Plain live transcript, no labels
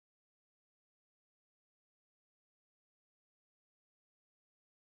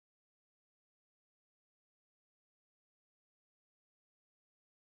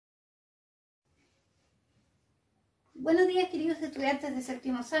Buenos días, queridos estudiantes de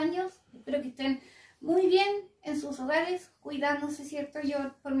séptimos años. Espero que estén muy bien en sus hogares, cuidándose, ¿cierto? Yo,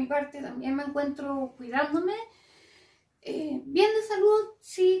 por mi parte, también me encuentro cuidándome. Bien de salud,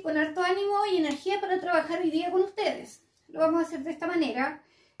 sí, con harto ánimo y energía para trabajar hoy día con ustedes. Lo vamos a hacer de esta manera.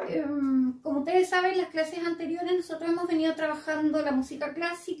 Como ustedes saben, las clases anteriores nosotros hemos venido trabajando la música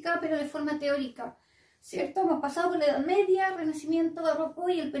clásica, pero de forma teórica, ¿cierto? Hemos pasado por la Edad Media, Renacimiento, Barroco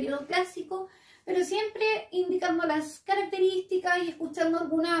y el periodo clásico, pero siempre indicando las características y escuchando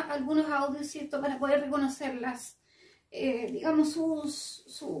algunos audios, ¿cierto? Para poder reconocerlas, digamos,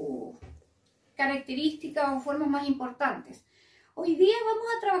 sus características o formas más importantes. Hoy día vamos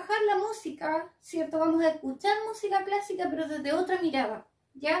a trabajar la música, ¿cierto? Vamos a escuchar música clásica, pero desde otra mirada,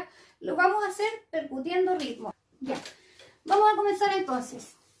 ¿ya? Lo vamos a hacer percutiendo ritmo, ¿ya? Vamos a comenzar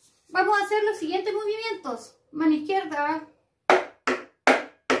entonces. Vamos a hacer los siguientes movimientos. Mano izquierda,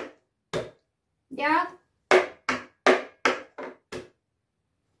 ¿ya?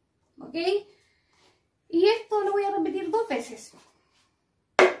 ¿Ok? Y esto lo voy a repetir 2 veces.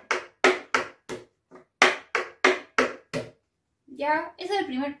 Ya, ese es el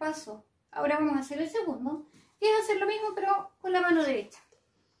primer paso. Ahora vamos a hacer el segundo, que es hacer lo mismo pero con la mano derecha.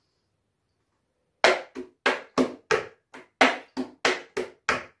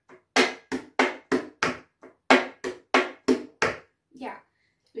 Ya,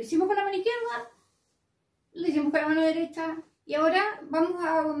 lo hicimos con la mano izquierda, lo hicimos con la mano derecha y ahora vamos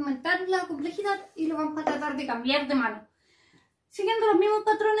a aumentar la complejidad y lo vamos a tratar de cambiar de mano. Siguiendo los mismos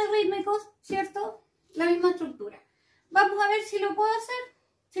patrones rítmicos, ¿cierto? La misma estructura. Vamos a ver si lo puedo hacer.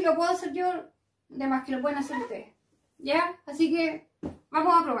 Si lo puedo hacer yo, además que lo pueden hacer ustedes. ¿Ya? Así que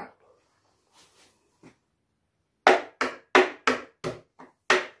vamos a probar.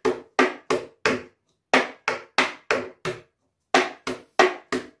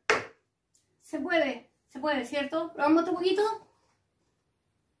 Se puede, ¿cierto? Probamos otro poquito.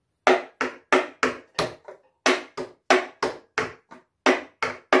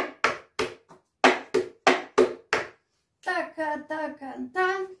 Taca, taca,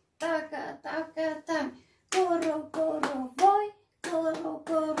 tan, taca, taca, tan. Corro, corro, voy, corro,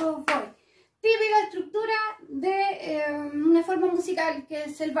 corro, voy. Típica estructura de una forma musical que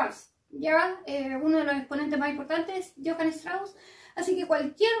es el vals. Ya, uno de los exponentes más importantes es Johann Strauss. Así que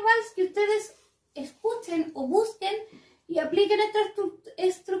cualquier vals que ustedes escuchen o busquen y apliquen esta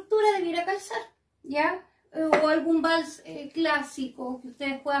estructura debiera calzar, ¿ya? O algún vals clásico que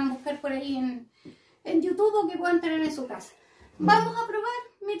ustedes puedan buscar por ahí en YouTube o que puedan tener en su casa. Vamos a probar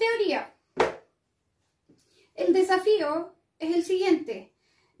mi teoría. El desafío es el siguiente.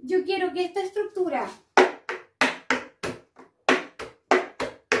 Yo quiero que esta estructura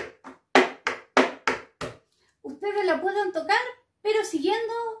ustedes la puedan tocar, pero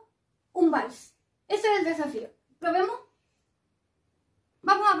siguiendo un vals. Ese es el desafío. ¿Probemos?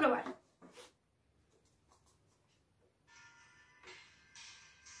 Vamos a probar.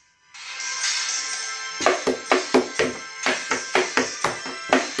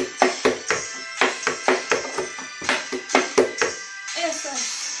 Eso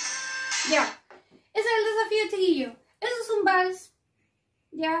es. Ya. Ese es el desafío, chiquillo. Eso es un vals.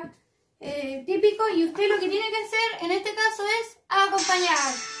 Ya. Típico, y usted lo que tiene que hacer en este caso es acompañar.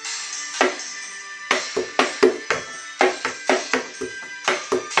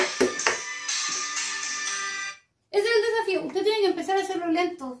 Ese es el desafío, usted tiene que empezar a hacerlo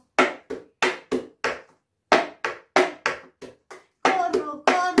lento. Corro,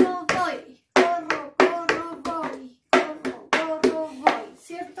 corro, voy, corro, corro, voy, corro, corro, voy,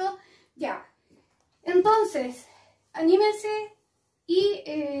 ¿cierto? Ya. Entonces, anímense. Y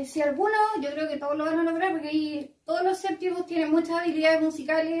si alguno, yo creo que todos lo van a lograr porque ahí todos los séptimos tienen muchas habilidades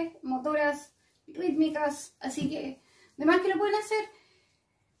musicales, motoras, rítmicas, así que además que lo pueden hacer,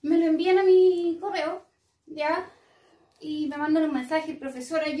 me lo envían a mi correo, ¿ya? Y me mandan un mensaje,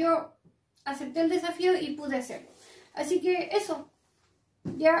 profesora, yo acepté el desafío y pude hacerlo. Así que eso,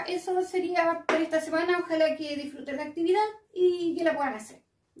 ya eso sería por esta semana, ojalá que disfruten la actividad y que la puedan hacer,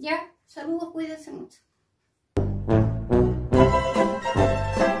 ¿ya? Saludos, cuídense mucho.